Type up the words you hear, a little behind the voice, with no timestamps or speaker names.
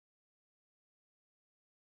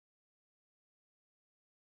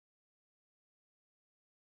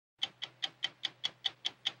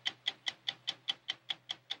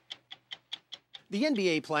The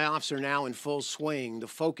NBA playoffs are now in full swing, the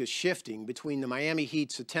focus shifting between the Miami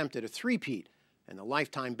Heat's attempt at a three-peat and the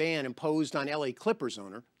lifetime ban imposed on LA Clippers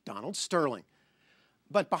owner Donald Sterling.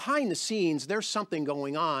 But behind the scenes, there's something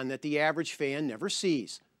going on that the average fan never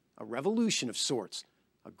sees, a revolution of sorts,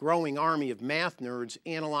 a growing army of math nerds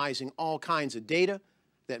analyzing all kinds of data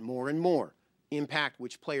that more and more impact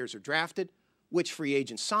which players are drafted, which free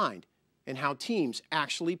agents signed, and how teams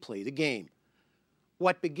actually play the game.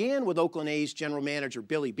 What began with Oakland A's general manager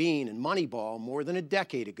Billy Beane and Moneyball more than a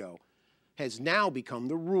decade ago has now become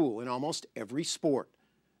the rule in almost every sport.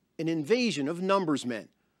 An invasion of numbers men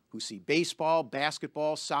who see baseball,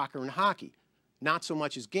 basketball, soccer, and hockey not so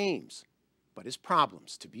much as games, but as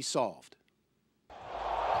problems to be solved.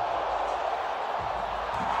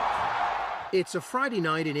 It's a Friday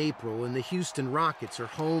night in April, and the Houston Rockets are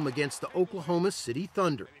home against the Oklahoma City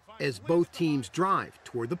Thunder as both teams drive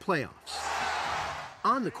toward the playoffs.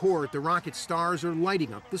 On the court, the Rocket stars are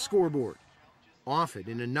lighting up the scoreboard. Often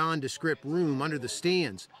in a nondescript room under the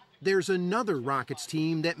stands, there's another Rockets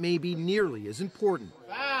team that may be nearly as important.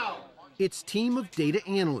 It's a team of data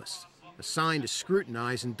analysts assigned to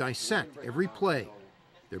scrutinize and dissect every play.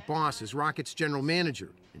 Their boss is Rockets general manager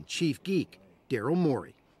and chief geek, Daryl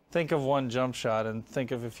Morey. Think of one jump shot and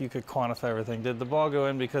think of if you could quantify everything. Did the ball go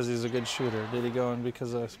in because he's a good shooter? Did he go in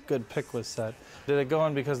because a good pick was set? Did it go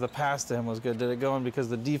in because the pass to him was good? Did it go in because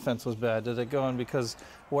the defense was bad? Did it go in because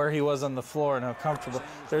where he was on the floor and how comfortable?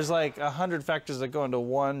 There's like 100 factors that go into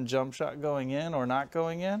one jump shot going in or not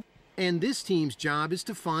going in. And this team's job is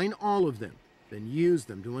to find all of them, then use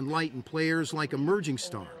them to enlighten players like emerging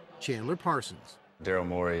star Chandler Parsons. Daryl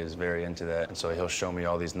Morey is very into that, and so he'll show me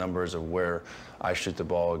all these numbers of where I shoot the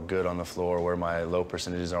ball good on the floor, where my low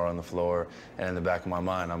percentages are on the floor, and in the back of my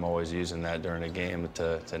mind, I'm always using that during a game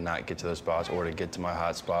to not get to those spots or to get to my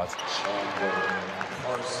hot spots.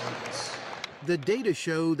 The data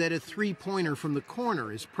show that a three-pointer from the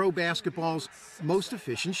corner is pro basketball's most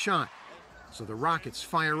efficient shot, so the Rockets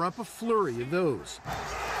fire up a flurry of those.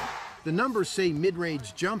 The numbers say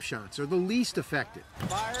mid-range jump shots are the least effective,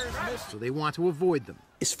 so they want to avoid them.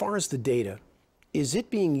 As far as the data, is it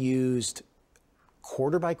being used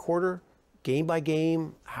quarter by quarter, game by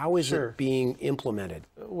game? How is it being implemented?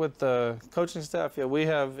 With the coaching staff, yeah, we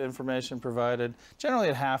have information provided, generally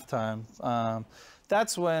at halftime.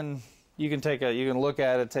 That's when you can look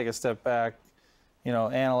at it, take a step back,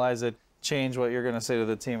 analyze it, change what you're going to say to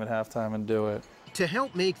the team at halftime and do it. To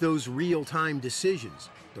help make those real-time decisions,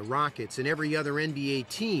 the Rockets and every other NBA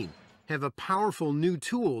team have a powerful new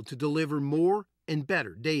tool to deliver more and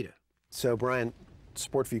better data. So, Brian,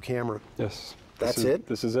 SportView camera. Yes. That's it?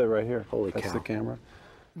 This is it right here. Holy cow. That's the camera.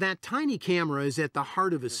 That tiny camera is at the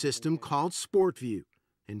heart of a system called SportView,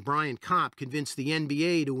 and Brian Kopp convinced the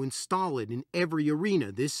NBA to install it in every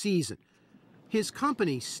arena this season. His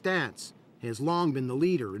company, Stats, has long been the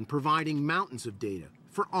leader in providing mountains of data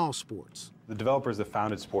for all sports. The developers that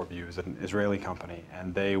founded SportView is an Israeli company,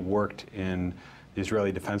 and they worked in the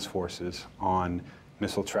Israeli Defense Forces on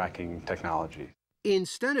missile tracking technology.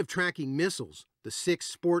 Instead of tracking missiles, the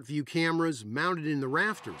 6 SportView cameras mounted in the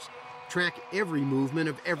rafters track every movement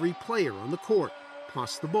of every player on the court,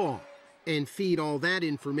 plus the ball, and feed all that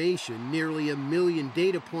information, nearly 1 million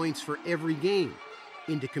data points for every game,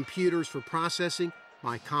 into computers for processing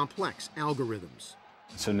by complex algorithms.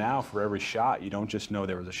 So now for every shot, you don't just know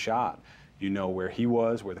there was a shot. You know where he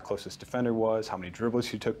was, where the closest defender was, how many dribbles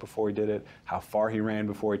he took before he did it, how far he ran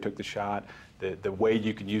before he took the shot. The way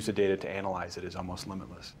you can use the data to analyze it is almost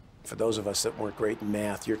limitless. For those of us that weren't great in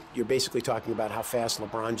math, you're basically talking about how fast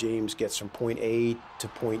LeBron James gets from point A to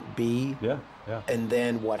point B. Yeah. And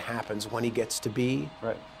then what happens when he gets to B.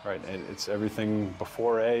 Right. And it's everything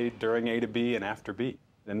before A, during A to B, and after B.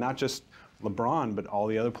 And not just LeBron, but all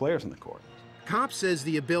the other players on the court. Kopp says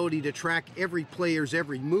the ability to track every player's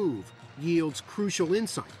every move yields crucial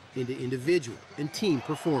insight into individual and team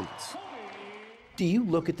performance. Do you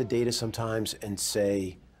look at the data sometimes and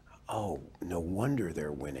say, oh, no wonder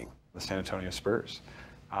they're winning? The San Antonio Spurs.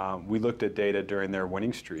 We looked at data during their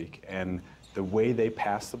winning streak, and the way they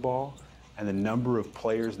pass the ball and the number of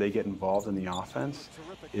players they get involved in the offense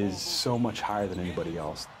is so much higher than anybody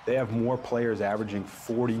else. They have more players averaging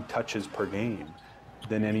 40 touches per game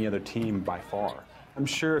than any other team by far. I'm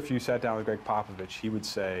sure if you sat down with Greg Popovich, he would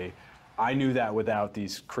say, I knew that without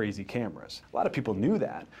these crazy cameras. A lot of people knew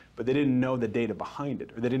that, but they didn't know the data behind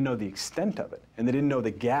it, or they didn't know the extent of it, and they didn't know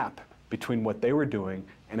the gap between what they were doing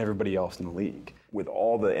and everybody else in the league. With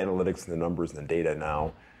all the analytics and the numbers and the data now,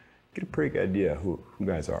 you get a pretty good idea who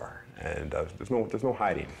guys are, and there's no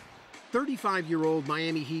hiding. 35-year-old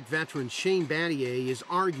Miami Heat veteran Shane Battier is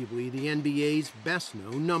arguably the NBA's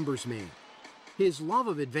best-known numbers man. His love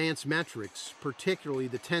of advanced metrics, particularly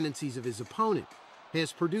the tendencies of his opponent,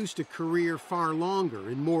 has produced a career far longer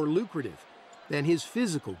and more lucrative than his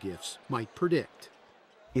physical gifts might predict.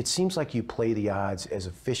 It seems like you play the odds as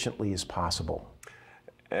efficiently as possible.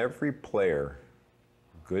 Every player,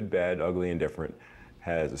 good, bad, ugly, indifferent,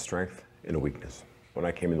 has a strength and a weakness. When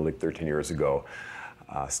I came in the league 13 years ago,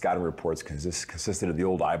 scouting reports consisted of the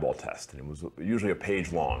old eyeball test, and it was usually a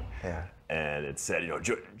page long. Yeah. And it said,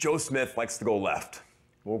 Joe Smith likes to go left.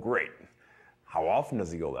 Well, great. How often does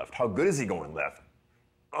he go left? How good is he going left?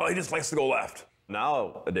 Oh, he just likes to go left.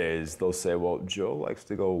 Nowadays, they'll say, well, Joe likes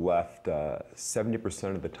to go left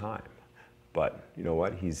 70% of the time. But you know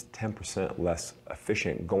what? He's 10% less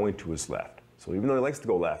efficient going to his left. So even though he likes to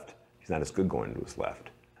go left, he's not as good going to his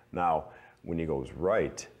left. Now, when he goes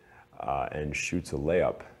right and shoots a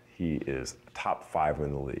layup, he is top 5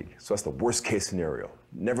 in the league. So that's the worst case scenario.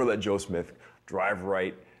 Never let Joe Smith drive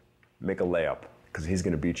right, make a layup, because he's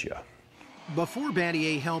going to beat you. Before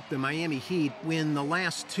Battier helped the Miami Heat win the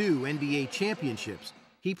last 2 NBA championships,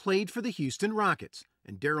 he played for the Houston Rockets,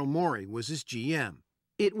 and Daryl Morey was his GM.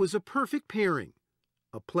 It was a perfect pairing,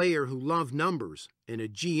 a player who loved numbers and a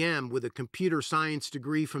GM with a computer science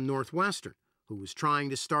degree from Northwestern who was trying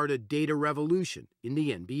to start a data revolution in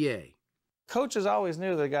the NBA. Coaches always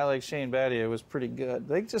knew that a guy like Shane Battier was pretty good.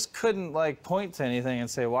 They just couldn't point to anything and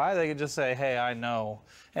say why. They could just say, hey, I know.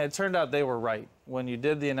 And it turned out they were right. When you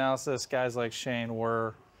did the analysis, guys like Shane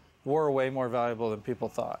were way more valuable than people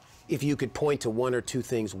thought. If you could point to 1 or 2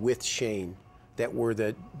 things with Shane that were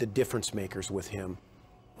the difference makers with him,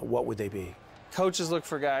 what would they be? Coaches look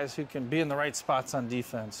for guys who can be in the right spots on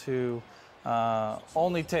defense, who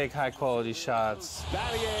only take high-quality shots.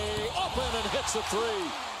 Battier open and hits a 3.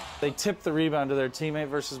 They tip the rebound to their teammate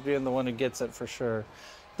versus being the one who gets it for sure.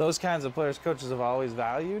 Those kinds of players coaches have always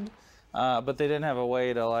valued, but they didn't have a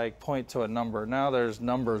way to point to a number. Now there's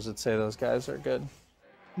numbers that say those guys are good.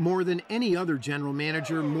 More than any other general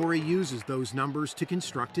manager, Morey uses those numbers to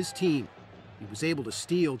construct his team. He was able to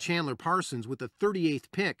steal Chandler Parsons with the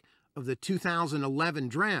 38th pick of the 2011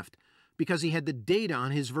 draft because he had the data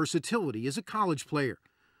on his versatility as a college player.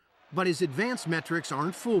 But his advanced metrics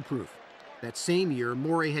aren't foolproof. That same year,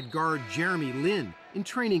 Morey had guard Jeremy Lin in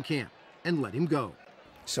training camp and let him go.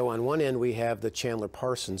 So on one end, we have the Chandler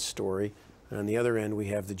Parsons story, and on the other end, we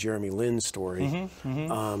have the Jeremy Lin story.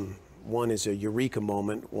 One is a eureka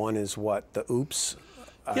moment. One is what, the oops?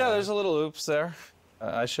 Yeah, there's a little oops there.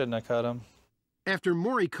 I shouldn't have cut him. After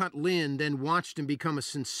Morey cut Lin, then watched him become a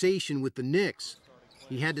sensation with the Knicks,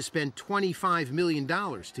 he had to spend $25 million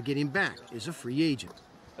to get him back as a free agent.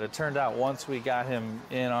 It turned out once we got him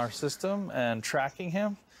in our system and tracking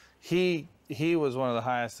him, he was one of the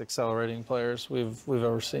highest accelerating players we've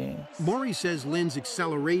ever seen. Morey says Lin's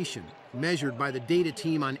acceleration, measured by the data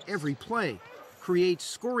team on every play, creates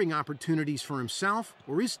scoring opportunities for himself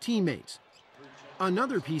or his teammates.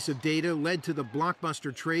 Another piece of data led to the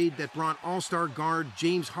blockbuster trade that brought all-star guard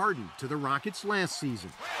James Harden to the Rockets last season.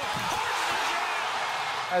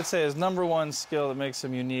 I'd say his #1 skill that makes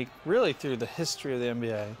him unique, really through the history of the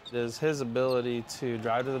NBA, is his ability to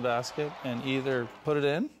drive to the basket and either put it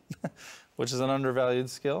in, which is an undervalued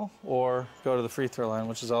skill, or go to the free throw line,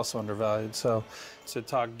 which is also undervalued. So to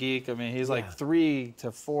talk geek, I mean, he's like 3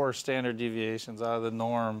 to 4 standard deviations out of the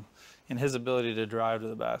norm in his ability to drive to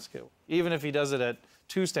the basket. Even if he does it at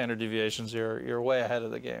 2 standard deviations, you're way ahead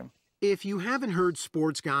of the game. If you haven't heard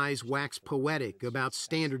sports guys wax poetic about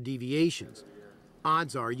standard deviations,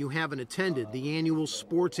 odds are you haven't attended the annual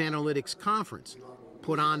Sports Analytics Conference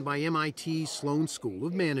put on by MIT's Sloan School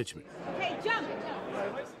of Management. Okay, jump.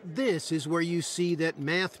 This is where you see that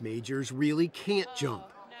math majors really can't jump,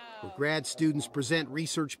 where grad students present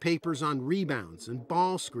research papers on rebounds and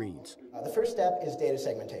ball screens. The first step is data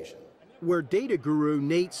segmentation. Where data guru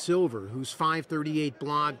Nate Silver, whose 538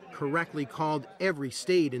 blog correctly called every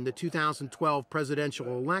state in the 2012 presidential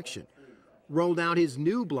election, rolled out his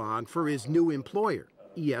new blog for his new employer,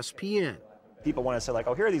 ESPN. People want to say,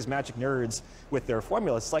 oh, here are these magic nerds with their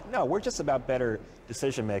formulas. It's like, no, we're just about better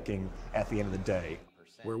decision-making at the end of the day.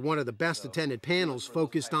 Where one of the best-attended panels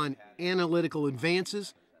focused on analytical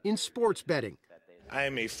advances in sports betting. I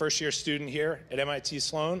am a first-year student here at MIT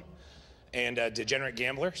Sloan and a degenerate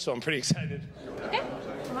gambler, so I'm pretty excited. Okay,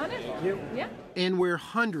 come on in. Yeah. And where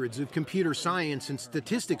hundreds of computer science and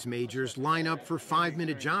statistics majors line up for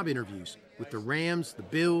 5-minute job interviews with the Rams, the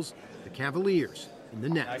Bills, the Cavaliers, and the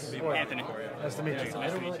Nets. Anthony. Nice to meet you.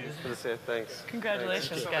 Nice to meet you. Good to see you. Thanks.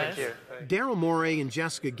 Congratulations, guys. Daryl Morey and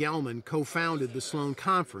Jessica Gelman co-founded the Sloan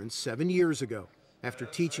Conference 7 years ago after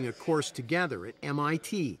teaching a course together at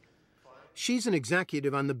MIT. She's an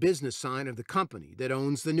executive on the business side of the company that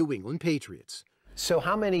owns the New England Patriots. So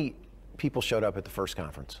how many people showed up at the first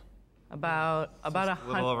conference? About a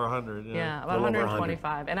little over 100. Yeah, about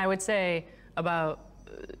 125. And I would say about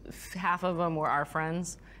half of them were our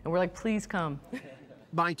friends, and we're like, please come.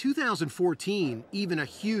 By 2014, even a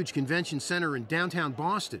huge convention center in downtown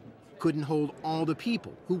Boston couldn't hold all the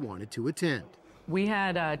people who wanted to attend. We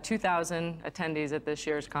had 2,000 attendees at this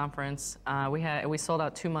year's conference. We sold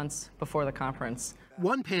out 2 months before the conference.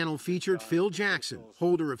 One panel featured Phil Jackson,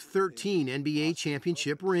 holder of 13 NBA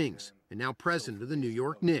championship rings, and now president of the New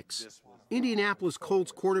York Knicks. Indianapolis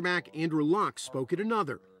Colts quarterback Andrew Luck spoke at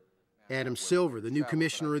another. Adam Silver, the new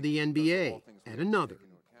commissioner of the NBA, at another.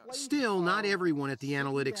 Still, not everyone at the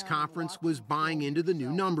analytics conference was buying into the new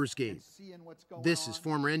numbers game. This is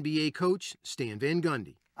former NBA coach Stan Van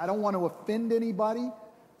Gundy. I don't want to offend anybody,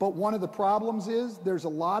 but one of the problems is there's a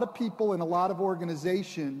lot of people in a lot of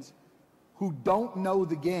organizations who don't know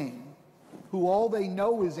the game, who all they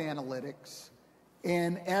know is analytics,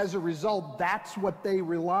 and as a result, that's what they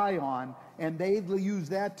rely on, and they use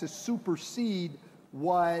that to supersede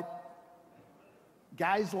what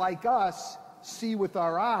guys like us see with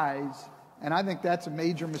our eyes, and I think that's a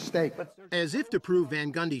major mistake. As if to prove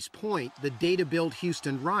Van Gundy's point, the data-built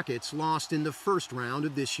Houston Rockets lost in the first round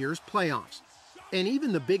of this year's playoffs. And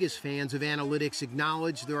even the biggest fans of analytics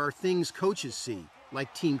acknowledge there are things coaches see,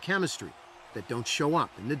 like team chemistry, that don't show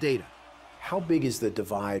up in the data. How big is the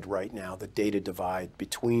divide right now, the data divide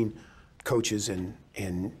between coaches and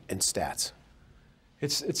stats?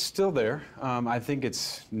 It's still there. I think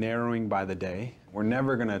it's narrowing by the day. We're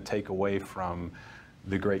never going to take away from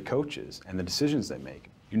the great coaches and the decisions they make.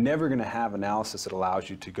 You're never going to have analysis that allows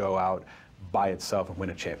you to go out by itself and win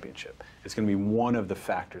a championship. It's going to be one of the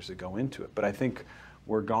factors that go into it. But I think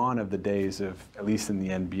we're gone of the days of, at least in the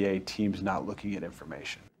NBA, teams not looking at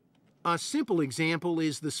information. A simple example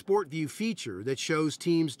is the SportView feature that shows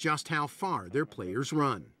teams just how far their players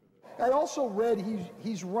run. I also read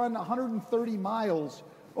he's run 130 miles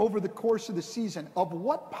over the course of the season. Of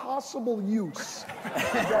what possible use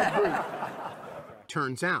could that be?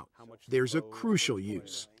 Turns out there's a crucial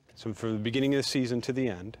use. So from the beginning of the season to the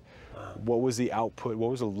end, what was the output, what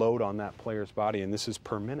was the load on that player's body, and this is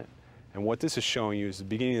per minute. And what this is showing you is the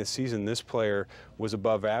beginning of the season, this player was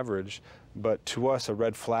above average, but to us, a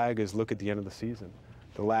red flag is look at the end of the season.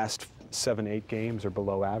 The last 7, 8 games are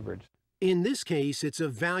below average. In this case, it's a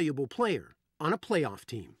valuable player on a playoff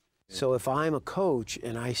team. So if I'm a coach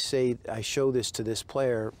and I show this to this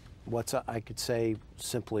player, I could say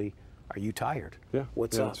simply, are you tired? Yeah.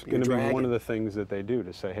 What's up? It's going to be one of the things that they do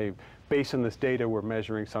to say, hey, based on this data, we're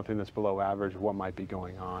measuring something that's below average. What might be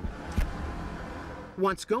going on?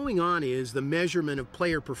 What's going on is the measurement of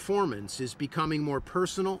player performance is becoming more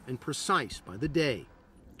personal and precise by the day,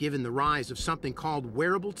 given the rise of something called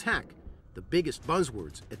wearable tech, the biggest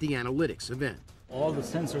buzzwords at the analytics event. All the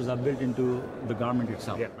sensors are built into the garment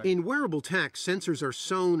itself. Yeah. In wearable tech, sensors are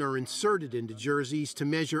sewn or inserted into jerseys to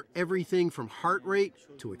measure everything from heart rate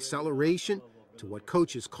to acceleration to what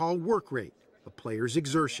coaches call work rate, a player's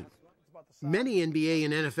exertion. Many NBA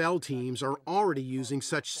and NFL teams are already using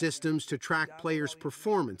such systems to track players'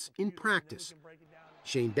 performance in practice.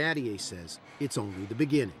 Shane Battier says it's only the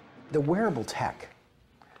beginning. The wearable tech.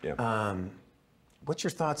 Yeah. What's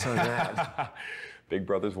your thoughts on that? Big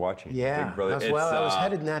Brother's watching. Yeah. Big Brother. I was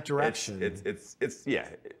headed in that direction. Yeah.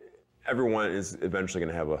 Everyone is eventually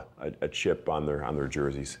going to have a chip on their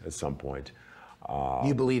jerseys at some point.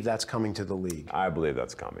 You believe that's coming to the league? I believe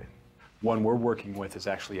that's coming. One we're working with is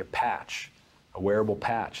actually a patch, a wearable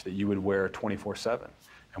patch that you would wear 24/7.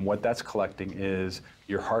 And what that's collecting is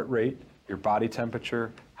your heart rate, your body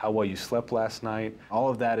temperature, how well you slept last night. All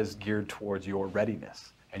of that is geared towards your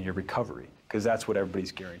readiness and your recovery, because that's what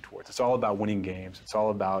everybody's gearing towards. It's all about winning games. It's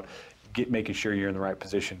all about making sure you're in the right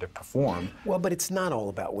position to perform. Well, but it's not all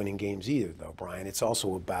about winning games either, though, Brian. It's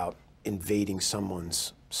also about invading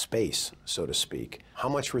someone's space, so to speak. How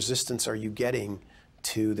much resistance are you getting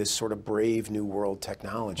to this sort of brave new world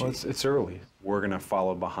technology? Well, it's early. We're going to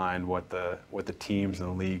follow behind what the teams and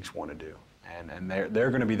the leagues want to do, and they're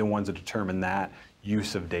going to be the ones that determine that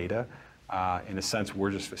use of data. In a sense, we're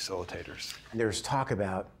just facilitators. There's talk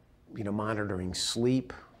about monitoring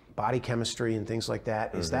sleep, body chemistry, and things like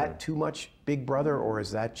that. Is that too much Big Brother, or is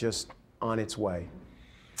that just on its way?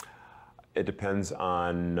 It depends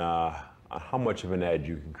on how much of an edge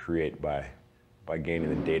you can create by gaining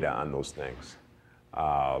the data on those things.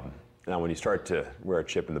 Now, when you start to wear a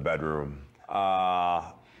chip in the bedroom,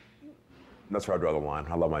 that's where I draw the line.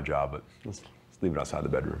 I love my job, but let's leave it outside the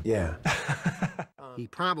bedroom. Yeah. He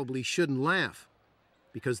probably shouldn't laugh,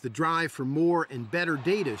 because the drive for more and better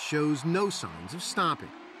data shows no signs of stopping.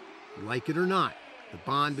 Like it or not, the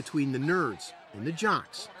bond between the nerds in the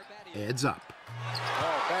Jocks adds up.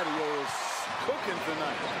 Oh, Battio is cooking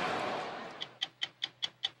tonight.